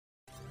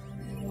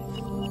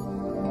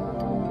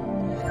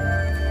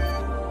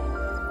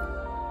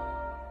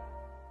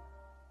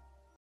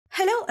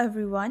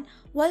everyone,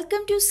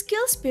 welcome to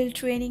Skills Build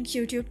Training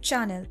YouTube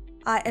channel.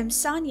 I am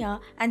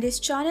Sanya and this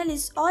channel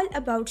is all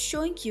about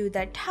showing you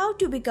that how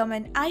to become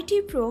an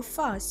IT pro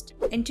fast.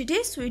 In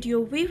today's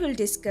video, we will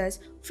discuss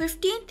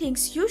 15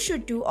 things you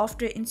should do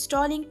after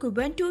installing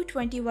Kubuntu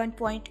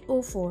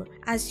 21.04.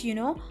 As you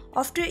know,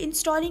 after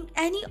installing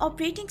any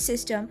operating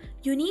system,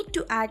 you need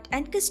to add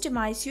and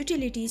customize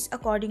utilities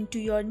according to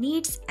your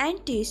needs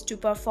and taste to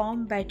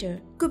perform better.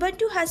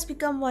 Kubuntu has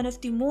become one of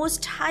the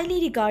most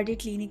highly regarded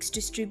Linux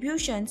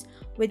distributions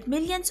with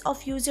millions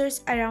of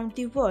users around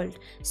the world.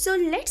 So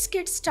let's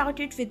get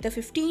started with the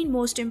 15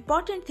 most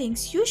important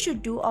things you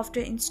should do after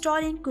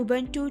installing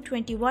Kubuntu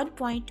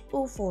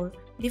 21.04.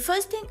 The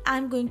first thing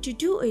I'm going to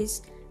do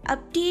is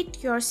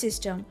update your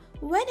system.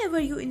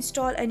 Whenever you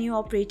install a new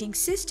operating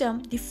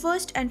system, the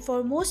first and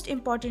foremost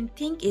important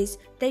thing is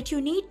that you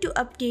need to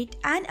update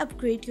and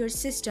upgrade your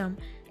system.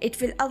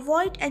 It will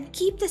avoid and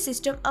keep the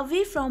system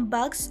away from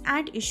bugs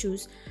and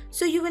issues,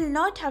 so you will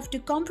not have to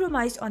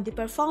compromise on the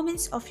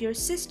performance of your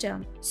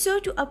system. So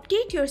to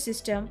update your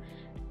system,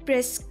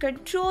 press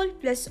Ctrl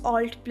plus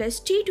Alt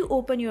plus T to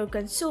open your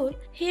console.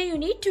 Here you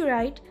need to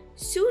write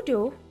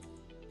sudo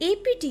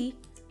apt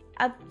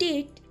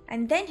update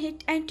and then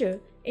hit enter.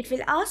 It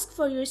will ask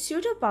for your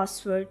sudo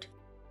password.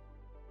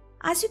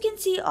 As you can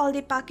see, all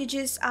the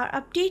packages are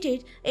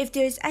updated. If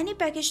there is any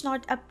package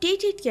not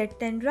updated yet,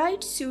 then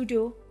write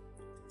sudo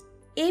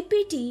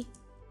apt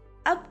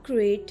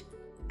upgrade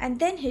and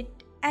then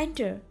hit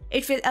enter.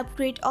 It will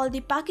upgrade all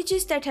the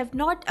packages that have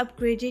not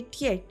upgraded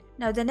yet.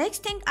 Now the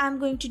next thing I'm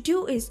going to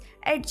do is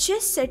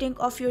adjust setting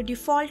of your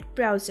default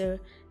browser.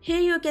 Here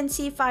you can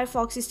see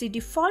Firefox is the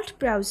default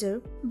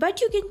browser,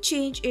 but you can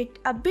change it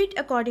a bit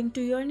according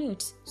to your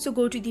needs. So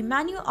go to the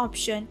menu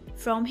option.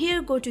 From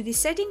here go to the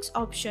settings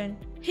option.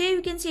 Here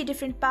you can see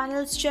different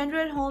panels: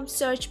 general, home,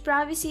 search,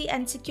 privacy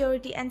and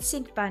security and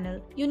sync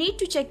panel. You need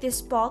to check this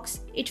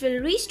box. It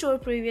will restore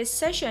previous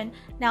session.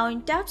 Now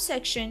in tab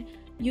section,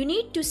 you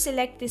need to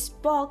select this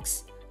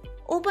box.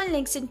 Open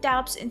links in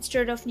tabs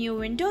instead of new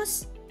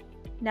windows.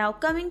 Now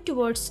coming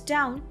towards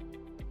down,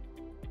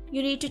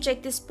 you need to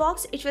check this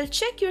box. It will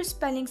check your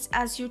spellings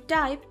as you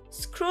type.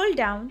 Scroll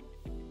down.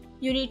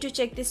 You need to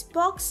check this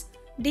box.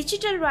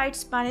 Digital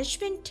rights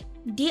management,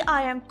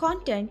 DRM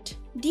content.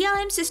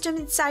 DRM system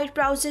inside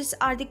browsers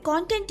are the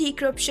content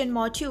decryption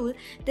module.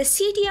 The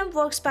CDM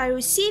works by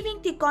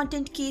receiving the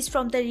content keys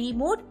from the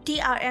remote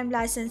DRM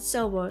license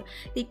server.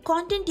 The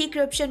content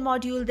decryption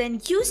module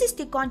then uses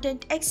the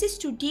content access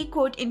to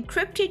decode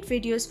encrypted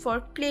videos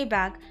for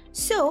playback.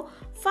 So,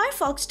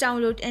 Firefox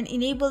download and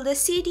enable the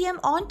CDM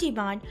on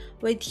demand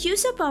with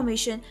user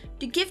permission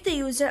to give the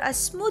user a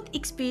smooth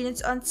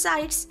experience on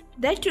sites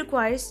that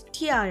requires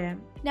DRM.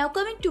 Now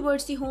coming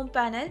towards the home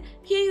panel,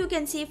 here you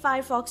can see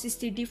Firefox is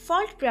the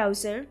default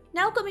browser.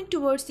 Now coming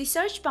towards the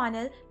search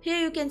panel,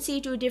 here you can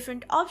see two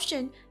different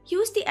options.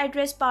 Use the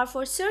address bar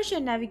for search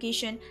and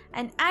navigation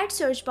and add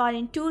search bar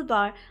in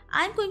toolbar.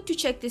 I'm going to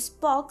check this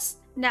box.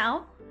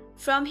 Now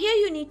from here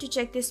you need to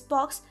check this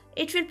box.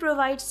 It will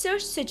provide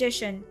search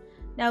suggestion.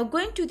 Now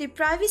going to the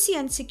privacy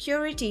and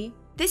security.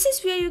 This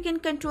is where you can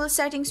control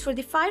settings for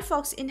the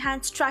Firefox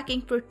enhanced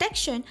tracking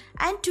protection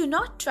and do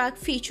not track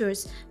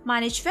features,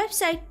 manage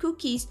website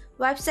cookies,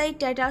 website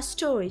data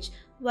storage.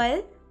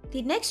 Well,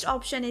 the next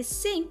option is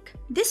sync.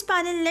 This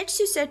panel lets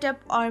you set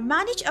up or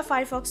manage a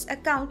Firefox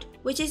account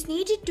which is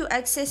needed to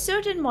access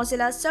certain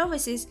Mozilla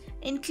services,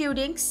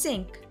 including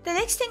sync. The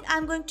next thing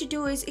I'm going to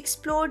do is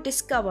explore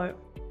discover.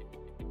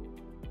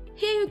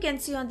 Here you can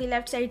see on the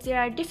left side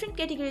there are different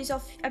categories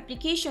of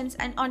applications,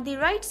 and on the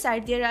right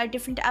side there are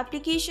different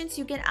applications.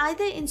 You can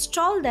either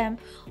install them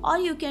or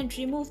you can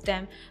remove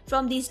them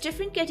from these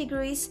different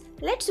categories.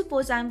 Let's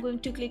suppose I'm going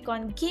to click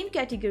on game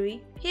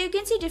category. Here you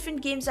can see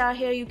different games are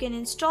here. You can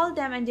install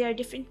them and there are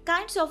different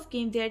kinds of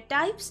games. There are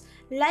types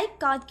like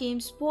card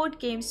games, board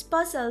games,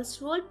 puzzles,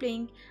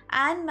 role-playing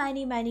and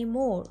many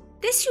more.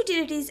 This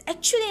utility is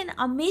actually an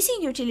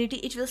amazing utility.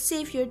 It will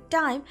save your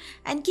time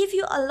and give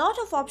you a lot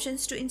of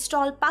options to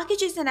install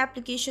packages and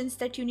applications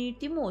that you need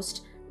the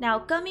most. Now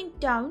coming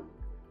down,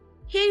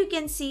 here you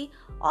can see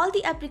all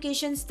the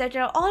applications that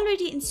are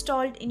already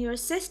installed in your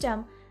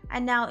system.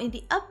 And now in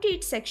the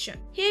update section,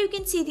 here you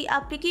can see the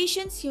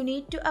applications you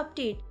need to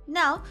update.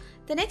 Now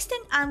the next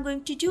thing I'm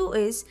going to do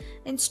is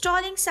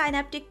installing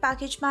Synaptic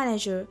package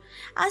manager.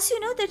 As you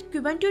know that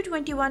Kubuntu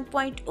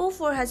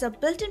 21.04 has a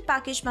built-in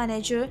package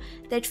manager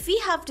that we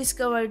have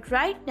discovered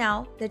right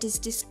now, that is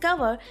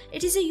Discover.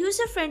 It is a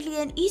user-friendly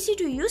and easy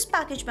to use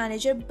package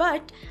manager,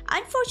 but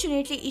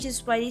unfortunately it is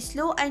very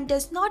slow and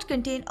does not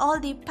contain all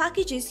the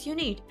packages you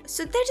need.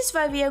 So that is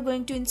why we are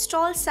going to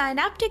install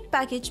Synaptic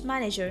package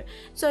manager.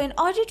 So in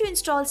order to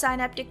install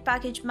Synaptic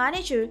package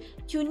manager,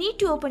 you need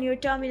to open your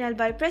terminal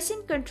by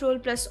pressing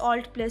Ctrl plus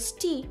Alt plus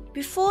T.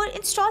 Before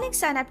installing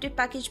Synaptic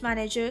package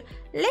manager,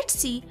 let's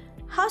see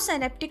how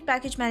Synaptic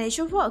package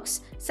manager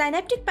works.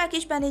 Synaptic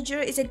package manager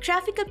is a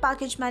graphical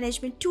package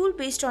management tool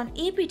based on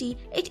apt.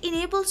 It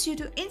enables you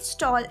to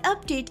install,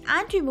 update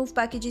and remove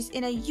packages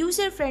in a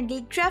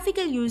user-friendly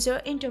graphical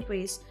user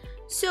interface.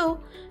 So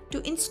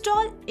to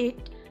install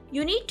it,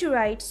 you need to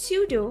write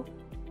sudo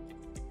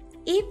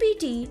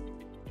apt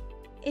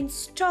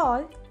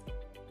install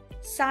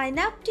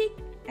Synaptic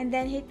and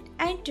then hit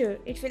enter.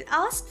 It will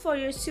ask for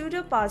your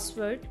sudo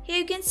password. Here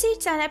you can see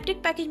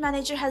Synaptic Package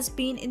Manager has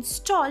been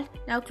installed.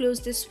 Now close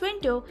this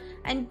window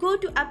and go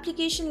to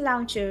Application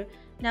Launcher.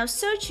 Now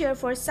search here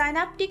for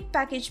Synaptic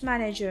Package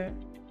Manager.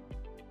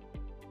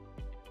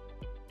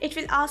 It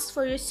will ask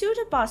for your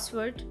sudo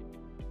password.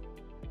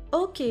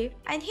 Okay,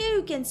 and here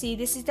you can see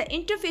this is the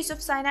interface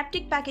of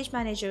Synaptic Package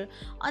Manager.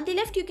 On the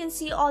left you can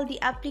see all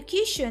the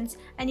applications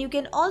and you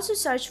can also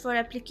search for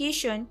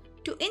application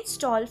to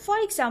install. For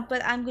example,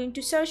 I'm going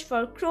to search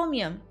for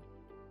Chromium.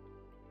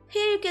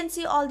 Here you can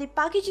see all the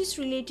packages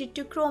related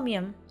to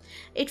Chromium.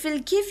 It will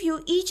give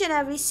you each and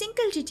every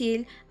single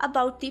detail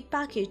about the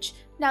package.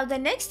 Now the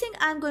next thing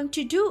I'm going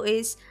to do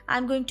is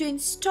I'm going to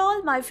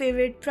install my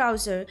favorite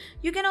browser.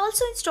 You can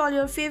also install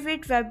your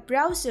favorite web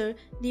browser.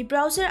 The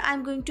browser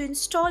I'm going to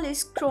install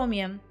is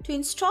Chromium. To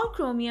install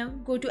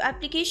Chromium, go to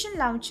Application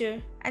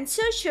Launcher and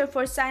search here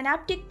for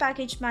Synaptic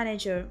Package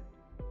Manager.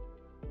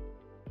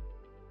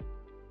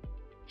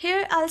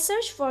 Here I'll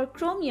search for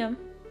Chromium.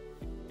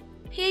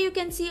 Here you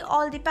can see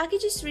all the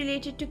packages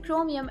related to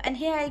Chromium, and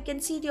here I can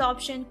see the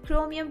option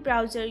Chromium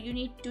browser. You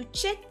need to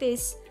check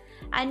this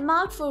and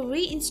mark for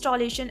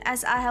reinstallation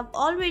as I have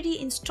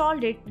already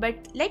installed it,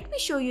 but let me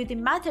show you the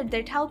method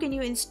that how can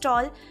you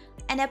install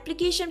an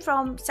application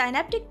from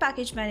Synaptic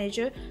Package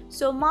Manager.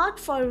 So mark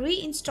for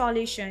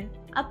reinstallation,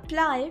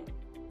 apply.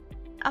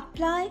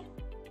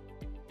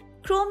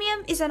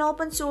 Chromium is an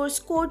open source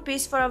code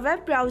base for a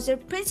web browser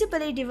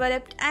principally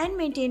developed and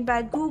maintained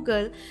by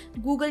Google.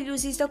 Google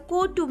uses the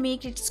code to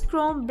make its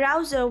Chrome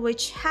browser,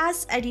 which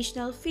has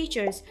additional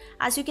features.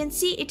 As you can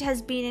see, it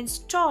has been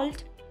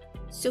installed.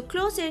 So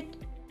close it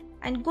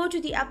and go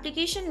to the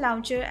Application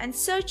Launcher and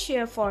search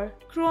here for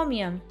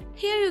Chromium.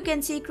 Here you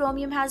can see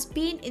Chromium has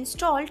been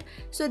installed.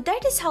 So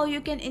that is how you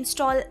can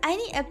install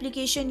any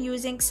application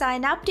using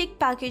Synaptic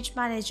Package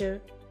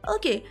Manager.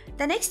 Okay,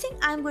 the next thing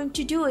I'm going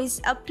to do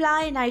is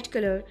apply night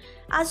color.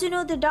 As you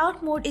know, the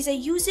dark mode is a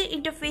user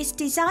interface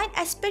design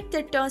aspect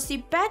that turns the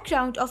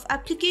background of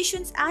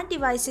applications and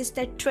devices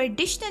that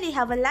traditionally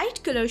have a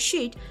light color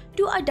shade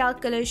to a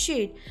dark color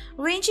shade.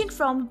 Ranging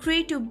from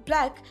gray to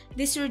black,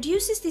 this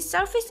reduces the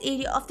surface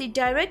area of the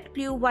direct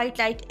blue-white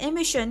light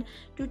emission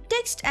to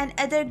text and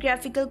other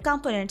graphical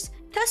components,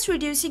 thus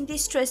reducing the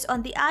stress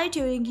on the eye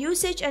during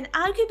usage and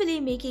arguably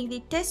making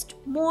the text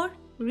more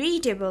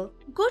readable.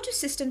 Go to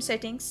System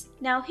Settings.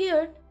 Now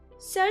here,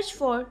 search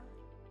for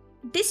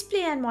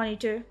Display and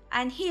Monitor,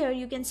 and here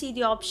you can see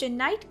the option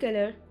Night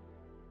Color.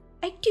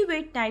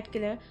 Activate Night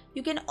Color.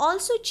 You can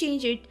also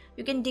change it.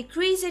 You can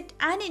decrease it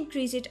and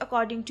increase it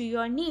according to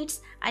your needs,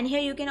 and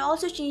here you can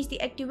also change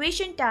the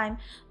activation time.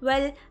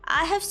 Well,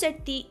 I have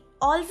set the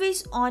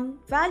always on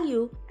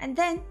value and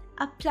then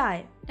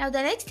apply. Now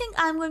the next thing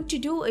I'm going to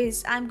do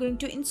is I'm going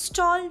to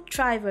install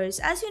drivers.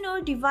 As you know,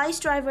 device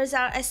drivers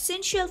are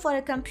essential for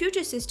a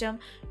computer system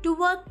to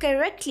work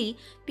correctly,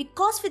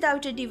 because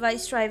without a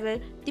device driver,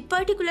 the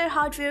particular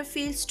hardware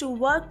fails to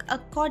work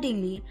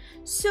accordingly.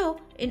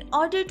 So in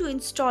order to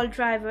install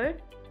driver,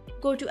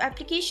 go to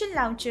Application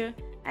Launcher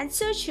and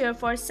search here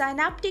for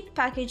Synaptic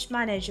Package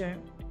Manager.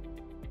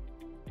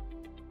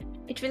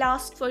 It will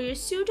ask for your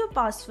sudo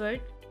password.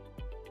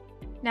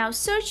 Now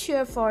search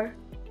here for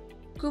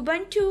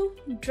Kubuntu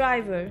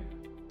driver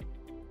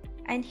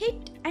and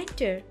hit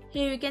enter.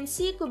 Here you can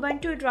see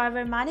Kubuntu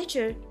driver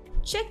manager.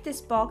 Check this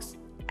box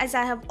as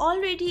I have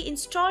already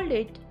installed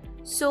it.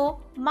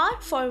 So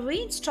mark for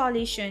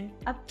reinstallation,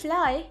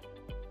 apply,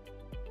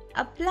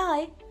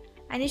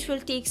 and it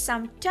will take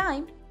some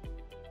time.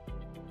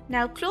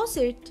 Now close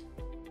it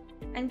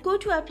and go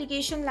to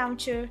Application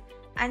Launcher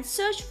and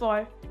search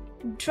for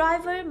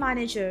driver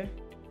manager.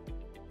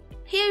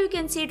 Here you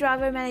can see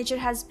Driver Manager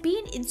has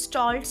been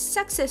installed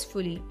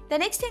successfully. The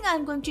next thing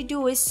I'm going to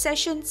do is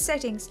Session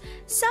Settings.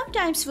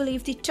 Sometimes we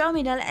leave the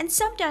terminal and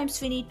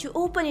sometimes we need to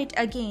open it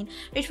again.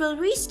 It will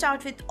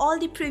restart with all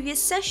the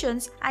previous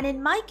sessions, and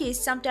in my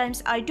case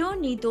sometimes I don't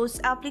need those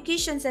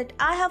applications that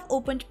I have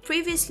opened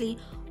previously.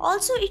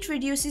 Also, it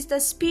reduces the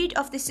speed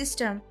of the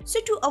system. So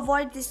to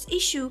avoid this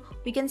issue,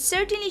 we can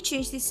certainly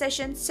change the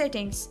session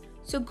settings.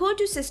 So go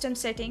to System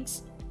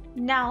Settings.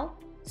 Now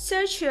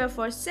search here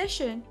for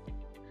Session.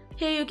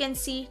 Here you can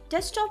see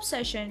desktop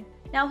session.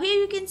 Now here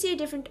you can see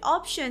different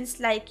options,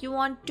 like you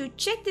want to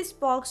check this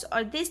box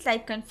or this,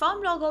 like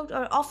confirm logout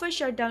or offer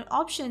shutdown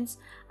options.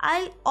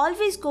 I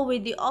always go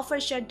with the offer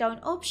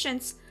shutdown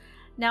options.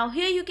 Now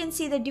here you can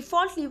see the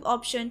default leave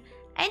option,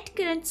 end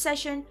current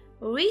session,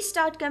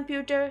 restart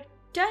computer,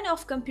 turn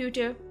off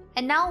computer,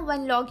 and now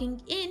when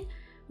logging in,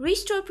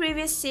 restore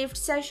previous saved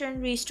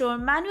session, restore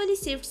manually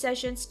saved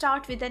session,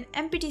 start with an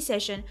empty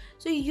session.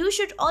 So you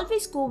should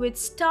always go with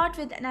start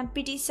with an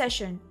empty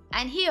session.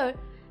 And here,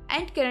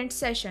 end current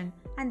session.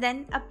 and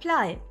then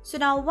apply. So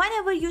now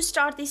whenever you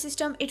start the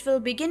system, it will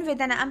begin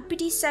with an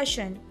empty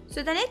session.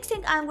 So the next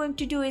thing I'm going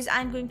to do is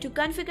I'm going to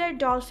configure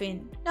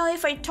Dolphin. Now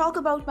if I talk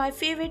about my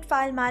favorite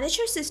file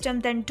manager system,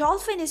 then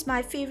Dolphin is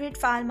my favorite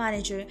file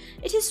manager.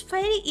 It is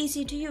very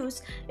easy to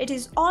use. It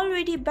is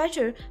already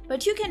better,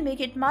 but you can make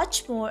it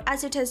much more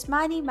as it has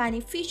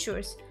many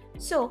features.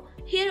 So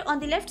here on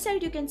the left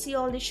side you can see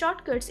all the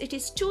shortcuts. It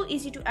is too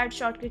easy to add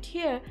shortcut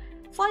here.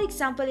 For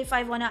example, if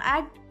I want to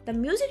add the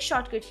music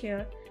shortcut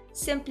here,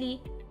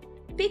 simply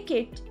pick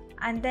it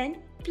and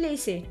then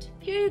place it.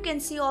 Here you can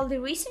see all the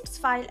recent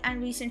file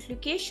and recent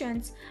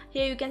locations.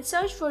 Here you can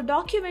search for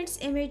documents,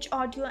 image,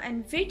 audio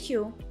and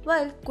video.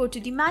 Well, go to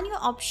the menu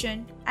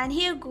option and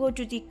here go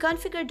to the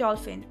configure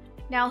Dolphin.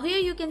 Now here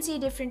you can see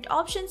different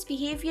options,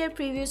 behavior,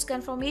 previews,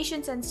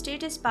 confirmations and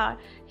status bar.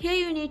 Here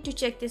you need to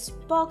check this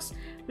box.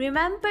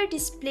 Remember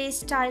display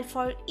style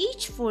for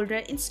each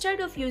folder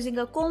instead of using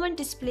a common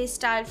display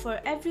style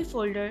for every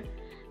folder.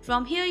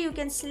 From here you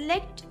can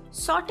select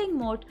sorting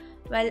mode.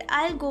 Well,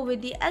 I'll go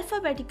with the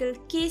alphabetical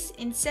case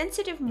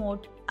insensitive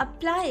mode.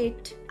 Apply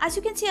it. As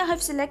you can see, I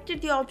have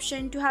selected the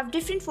option to have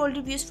different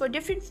folder views for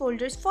different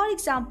folders. For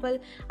example,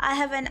 I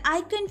have an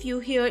icon view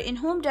here in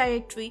home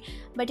directory,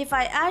 but if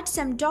I add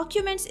some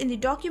documents in the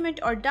document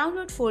or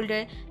download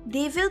folder,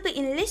 they will be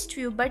in list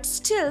view, but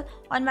still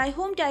on my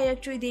home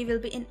directory they will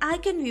be in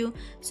icon view.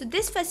 So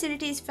this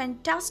facility is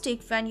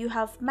fantastic when you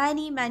have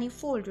many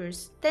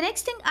folders. The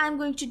next thing I'm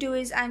going to do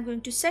is I'm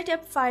going to set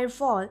up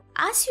Firewall.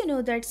 As you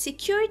know that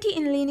security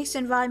in Linux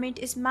environment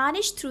is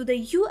managed through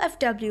the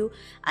UFW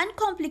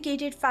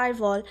uncomplicated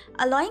firewall,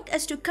 allowing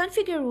us to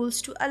configure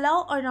rules to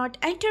allow or not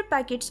enter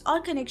packets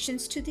or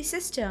connections to the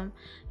system.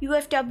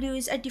 UFW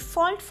is a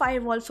default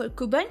firewall for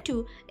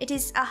Kubuntu. It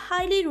is a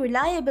highly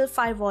reliable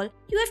firewall.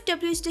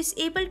 UFW is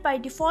disabled by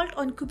default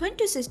on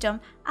Kubuntu system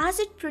as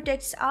it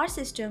protects our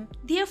system.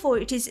 Therefore,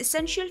 it is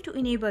essential to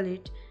enable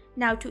it.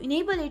 Now to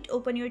enable it,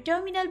 open your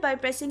terminal by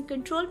pressing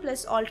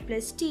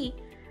Ctrl+Alt+T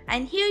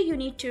and here you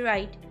need to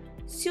write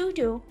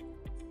sudo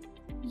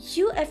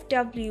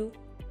UFW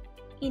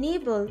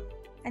enable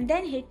and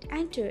then hit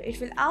enter. It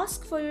will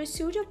ask for your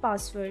sudo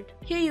password.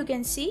 Here you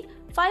can see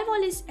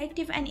Firewall is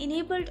active and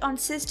enabled on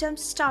system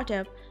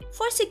startup.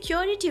 For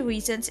security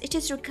reasons, it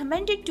is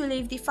recommended to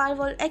leave the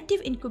firewall active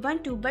in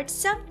Kubuntu, but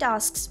some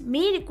tasks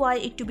may require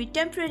it to be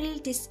temporarily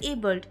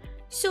disabled.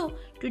 So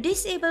to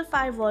disable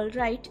Firewall,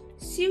 write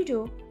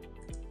sudo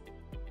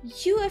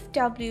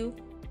UFW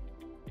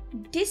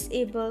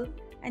disable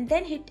and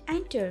then hit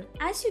enter.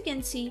 As you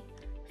can see,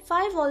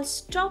 Firewall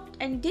stopped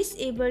and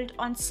disabled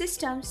on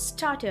system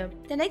startup.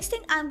 The next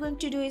thing I'm going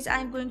to do is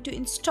I'm going to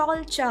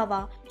install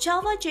Java.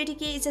 Java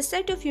JDK is a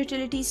set of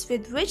utilities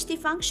with which the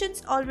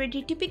functions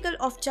already typical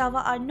of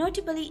Java are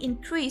notably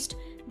increased.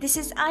 This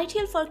is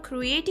ideal for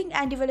creating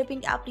and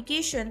developing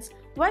applications,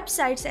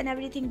 websites and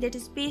everything that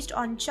is based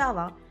on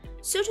Java.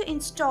 So to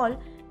install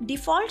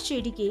default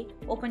JDK,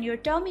 open your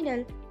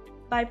terminal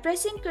by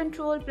pressing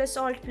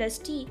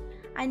Ctrl+Alt+T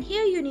and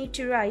here you need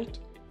to write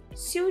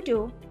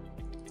sudo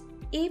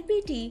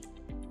apt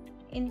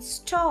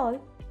install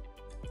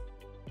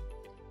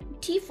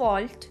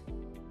default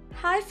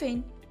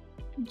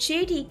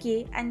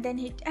 -jdk and then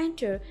hit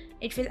enter.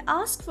 It will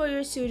ask for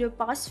your sudo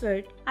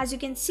password. As you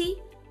can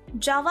see,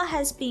 Java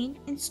has been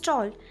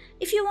installed.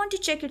 If you want to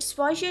check its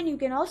version, you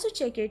can also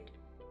check it.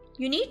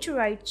 You need to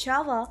write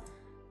Java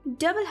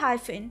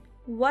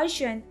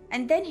 --version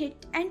and then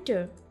hit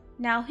enter.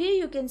 Now here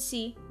you can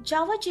see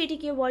Java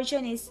JDK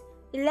version is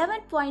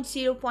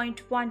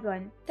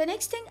 11.0.11. The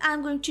next thing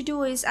I'm going to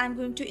do is I'm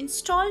going to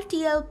install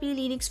TLP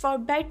Linux for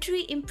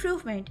battery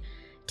improvement.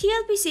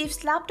 TLP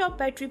saves laptop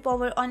battery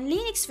power on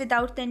Linux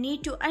without the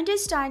need to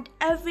understand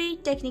every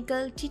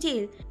technical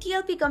detail.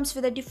 TLP comes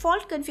with a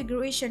default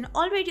configuration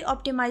already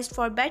optimized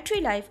for battery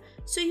life,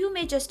 so you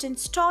may just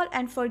install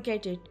and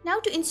forget it. Now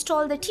to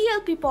install the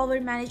TLP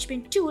power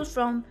management tool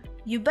from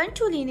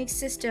Ubuntu Linux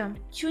system,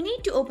 you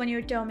need to open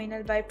your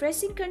terminal by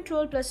pressing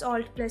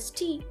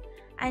Ctrl+Alt+T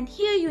and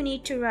here you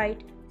need to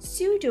write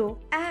sudo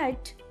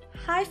add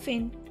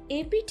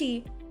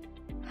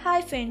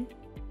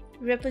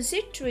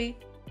 -apt-repository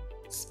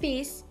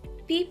space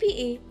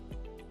ppa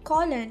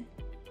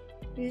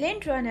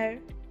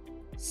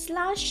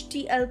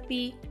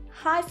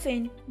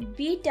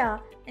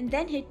 :/tlp-beta and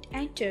then hit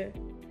enter.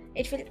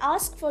 It will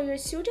ask for your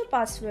sudo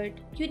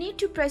password. You need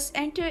to press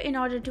enter in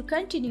order to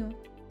continue.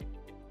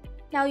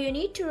 Now you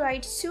need to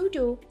write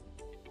sudo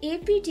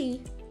apt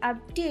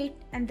update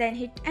and then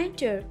hit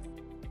enter.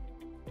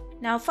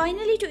 Now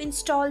finally, to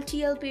install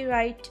TLP,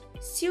 write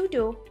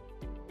sudo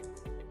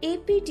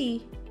apt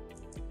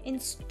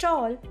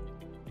install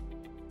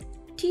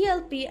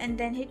TLP and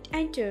then hit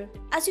enter.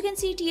 As you can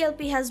see,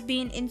 TLP has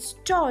been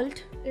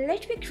installed.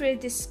 Let me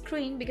create this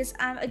screen because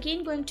I'm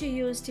again going to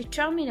use the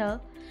terminal.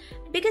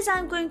 Because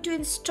I'm going to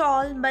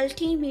install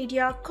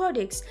Multimedia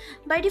Codecs.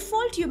 By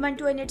default,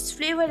 Ubuntu and its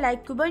flavor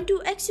like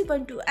Kubuntu,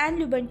 Xubuntu and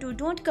Lubuntu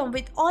don't come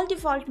with all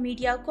default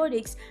media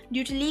codecs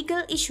due to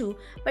legal issue,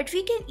 but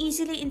we can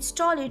easily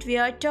install it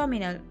via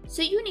terminal.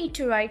 So you need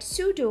to write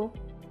sudo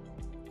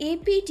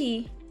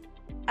apt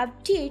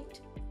update,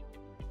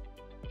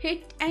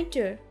 hit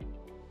enter.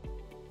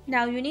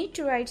 Now you need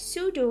to write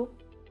sudo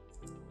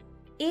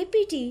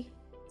apt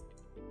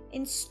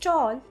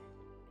install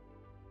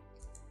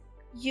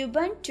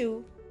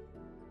Ubuntu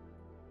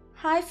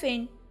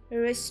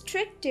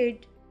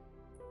restricted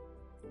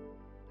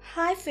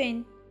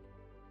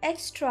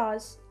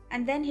extras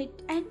and then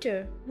hit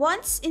enter.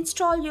 Once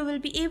installed, you will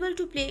be able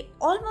to play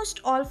almost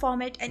all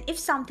format, and if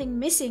something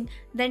missing,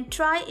 then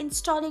try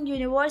installing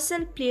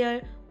Universal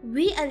Player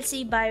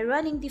VLC by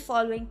running the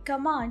following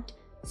command: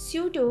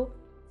 sudo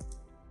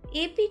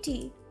apt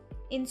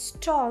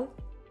install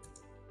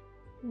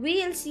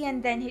VLC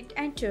and then hit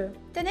enter.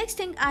 The next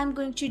thing I'm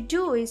going to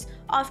do is,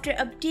 after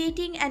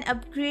updating and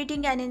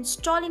upgrading and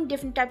installing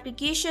different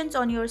applications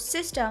on your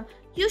system,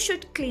 you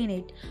should clean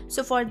it.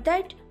 So for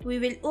that, we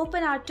will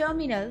open our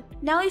terminal.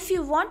 Now if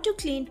you want to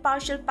clean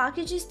partial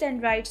packages, then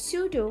write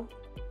sudo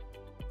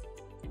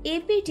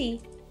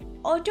apt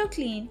auto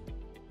clean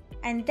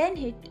and then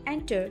hit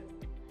enter.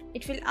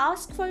 It will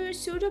ask for your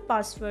sudo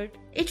password.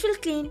 It will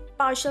clean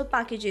partial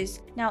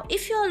packages. Now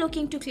if you are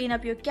looking to clean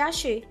up your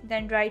cache,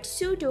 then write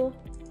sudo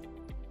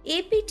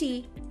apt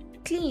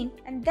clean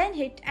and then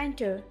hit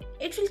enter.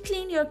 It will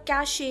clean your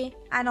cache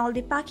and all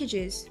the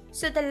packages.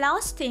 So the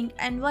last thing,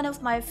 and one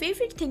of my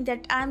favorite thing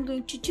that I'm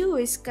going to do,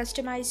 is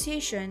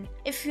customization.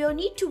 If you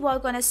need to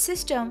work on a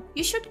system,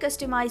 you should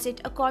customize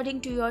it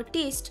according to your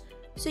taste,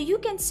 so you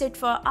can sit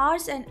for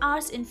hours and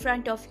hours in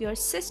front of your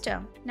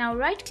system. Now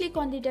right click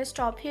on the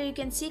desktop. Here you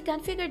can see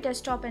configure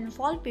desktop and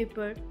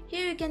wallpaper.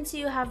 Here you can see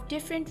you have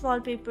different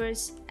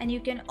wallpapers, and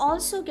you can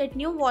also get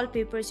new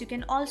wallpapers. You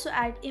can also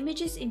add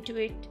images into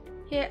it.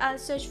 Here I'll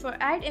search for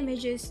add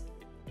images,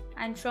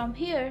 and from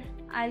here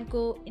I'll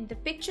go in the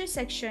picture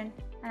section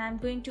and I'm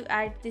going to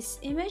add this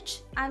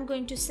image. I'm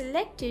going to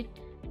select it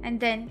and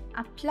then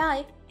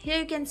apply. Here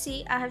you can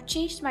see I have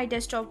changed my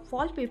desktop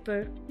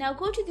wallpaper. Now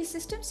go to the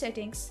system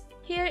settings.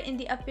 Here in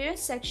the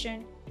appearance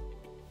section,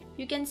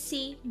 you can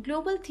see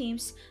global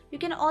themes. You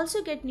can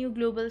also get new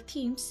global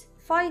themes.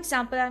 For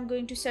example, I'm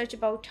going to search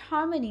about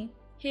harmony.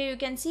 Here you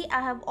can see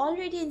I have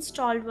already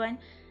installed one.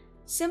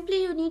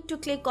 Simply you need to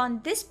click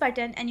on this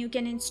button and you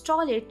can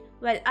install it.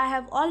 Well, I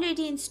have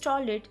already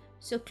installed it,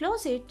 so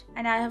close it,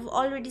 and I have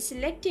already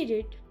selected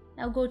it.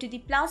 Now go to the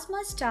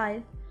plasma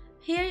style.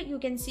 Here you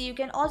can see you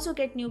can also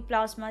get new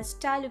plasma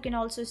style. You can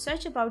also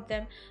search about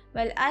them.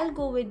 Well, I'll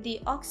go with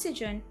the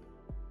oxygen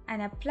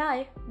and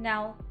apply.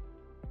 Now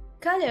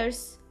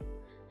colors.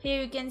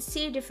 Here you can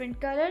see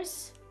different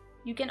colors.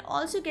 You can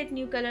also get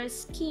new color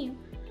scheme.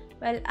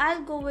 Well,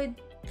 I'll go with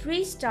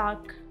breeze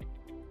dark.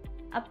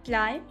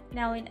 Apply.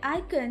 Now in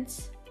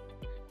icons,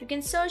 you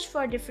can search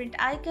for different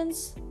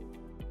icons.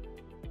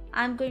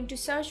 I'm going to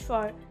search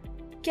for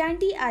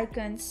Candy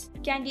icons,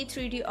 Candy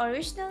 3D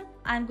original.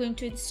 I'm going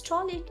to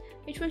install it.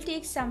 It will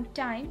take some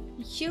time.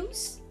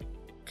 Use,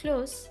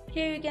 close.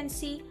 Here you can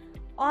see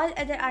all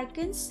other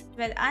icons.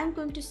 Well, I'm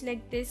going to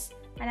select this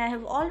and I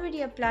have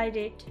already applied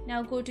it.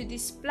 Now go to the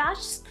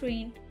splash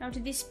screen. Now to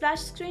the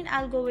splash screen,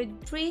 I'll go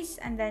with breeze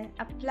and then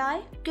apply.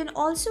 You can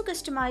also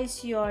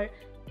customize your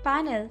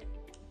panel.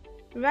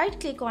 Right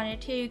click on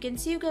it. Here you can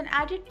see you can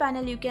edit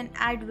panel, you can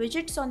add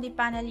widgets on the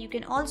panel, you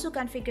can also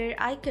configure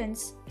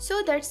icons.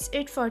 So that's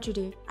it for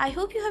today. I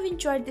hope you have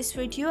enjoyed this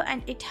video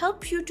and it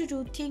helped you to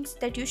do things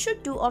that you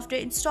should do after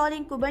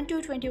installing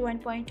Kubuntu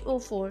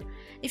 21.04.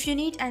 If you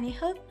need any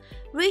help,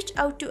 reach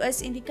out to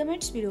us in the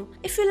comments below.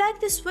 If you like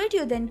this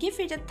video, then give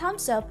it a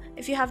thumbs up.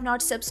 If you have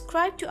not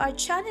subscribed to our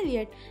channel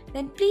yet,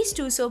 then please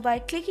do so by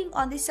clicking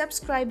on the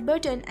subscribe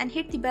button and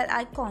hit the bell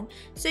icon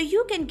so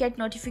you can get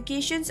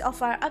notifications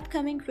of our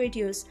upcoming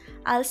videos.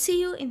 I'll see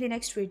you in the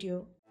next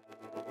video.